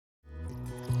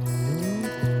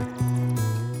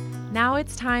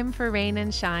it's time for Rain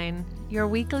and Shine, your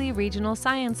weekly regional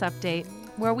science update,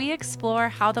 where we explore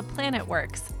how the planet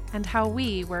works and how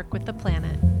we work with the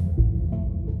planet.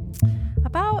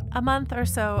 About a month or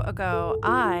so ago,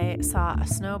 I saw a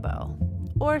snowbow,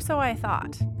 or so I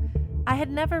thought. I had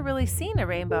never really seen a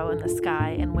rainbow in the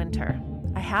sky in winter.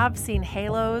 I have seen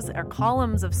halos or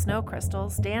columns of snow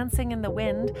crystals dancing in the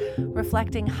wind,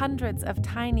 reflecting hundreds of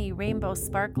tiny rainbow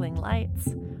sparkling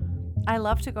lights. I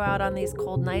love to go out on these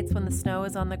cold nights when the snow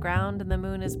is on the ground and the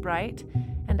moon is bright,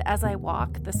 and as I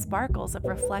walk, the sparkles of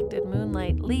reflected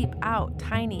moonlight leap out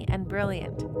tiny and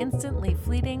brilliant, instantly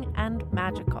fleeting and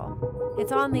magical.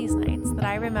 It's on these nights that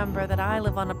I remember that I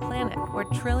live on a planet where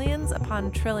trillions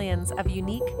upon trillions of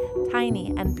unique,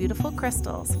 tiny, and beautiful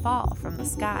crystals fall from the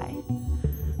sky.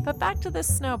 But back to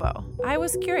this snowbow. I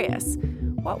was curious.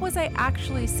 What was I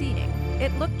actually seeing?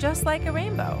 It looked just like a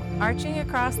rainbow, arching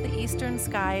across the eastern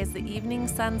sky as the evening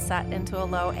sun set into a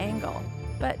low angle.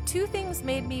 But two things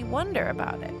made me wonder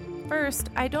about it. First,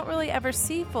 I don't really ever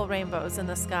see full rainbows in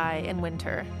the sky in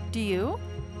winter. Do you?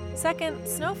 Second,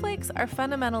 snowflakes are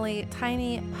fundamentally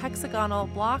tiny hexagonal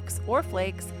blocks or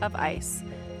flakes of ice,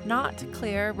 not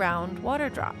clear, round water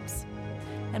drops.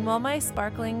 And while my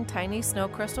sparkling, tiny snow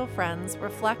crystal friends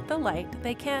reflect the light,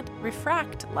 they can't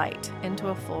refract light into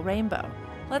a full rainbow.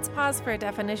 Let's pause for a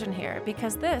definition here,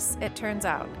 because this, it turns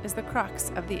out, is the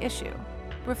crux of the issue.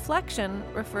 Reflection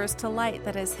refers to light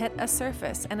that has hit a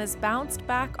surface and is bounced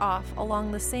back off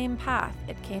along the same path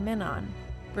it came in on.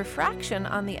 Refraction,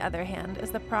 on the other hand,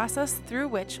 is the process through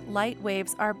which light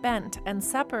waves are bent and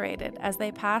separated as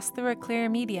they pass through a clear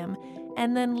medium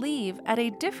and then leave at a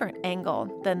different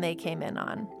angle than they came in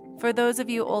on. For those of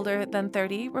you older than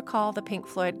 30, recall the Pink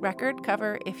Floyd record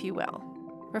cover, if you will.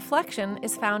 Reflection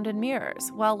is found in mirrors,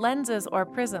 while lenses or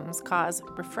prisms cause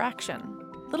refraction.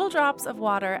 Little drops of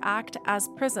water act as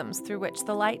prisms through which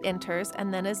the light enters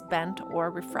and then is bent or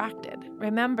refracted.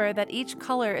 Remember that each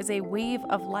color is a wave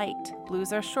of light.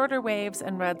 Blues are shorter waves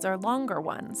and reds are longer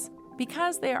ones.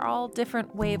 Because they are all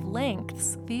different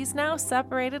wavelengths, these now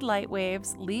separated light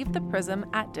waves leave the prism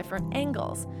at different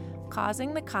angles,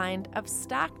 causing the kind of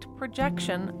stacked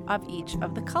projection of each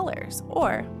of the colors,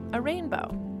 or a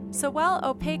rainbow. So while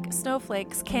opaque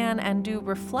snowflakes can and do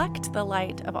reflect the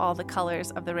light of all the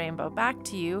colors of the rainbow back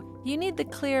to you, you need the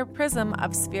clear prism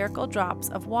of spherical drops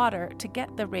of water to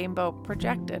get the rainbow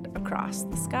projected across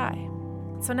the sky.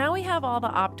 So now we have all the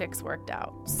optics worked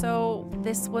out. So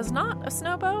this was not a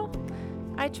snowbow?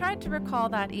 I tried to recall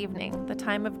that evening, the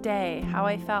time of day, how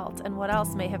I felt, and what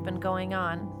else may have been going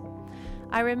on.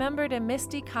 I remembered a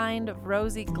misty kind of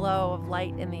rosy glow of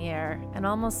light in the air, an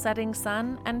almost setting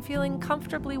sun, and feeling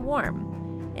comfortably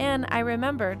warm. And I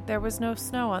remembered there was no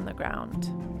snow on the ground.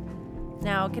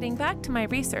 Now, getting back to my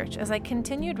research, as I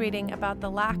continued reading about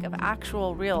the lack of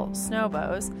actual real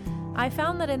snowbows, I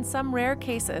found that in some rare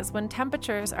cases, when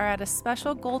temperatures are at a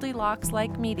special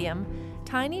Goldilocks-like medium,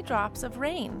 tiny drops of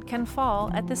rain can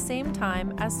fall at the same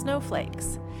time as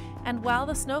snowflakes. And while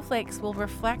the snowflakes will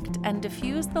reflect and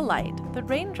diffuse the light, the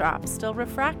raindrops still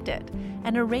refract it,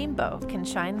 and a rainbow can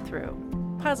shine through.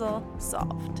 Puzzle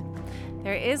solved.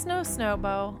 There is no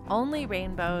snowbow, only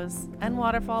rainbows, and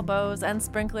waterfall bows, and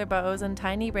sprinkler bows, and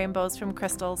tiny rainbows from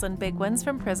crystals, and big ones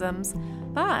from prisms.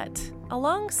 But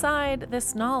alongside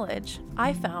this knowledge,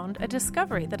 I found a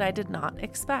discovery that I did not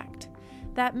expect.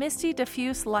 That misty,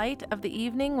 diffuse light of the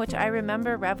evening, which I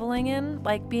remember reveling in,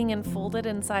 like being enfolded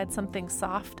inside something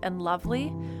soft and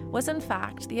lovely, was in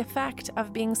fact the effect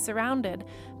of being surrounded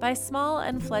by small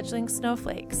and fledgling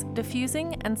snowflakes,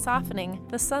 diffusing and softening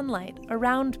the sunlight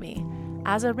around me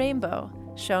as a rainbow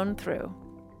shone through.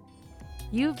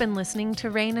 You've been listening to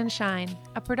Rain and Shine,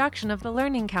 a production of the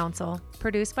Learning Council,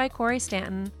 produced by Corey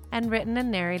Stanton and written and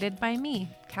narrated by me,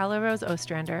 Calla Rose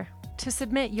Ostrander. To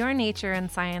submit your nature and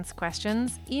science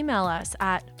questions, email us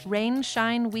at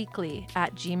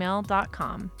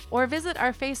rainshineweekly@gmail.com or visit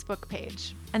our Facebook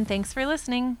page. And thanks for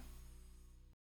listening.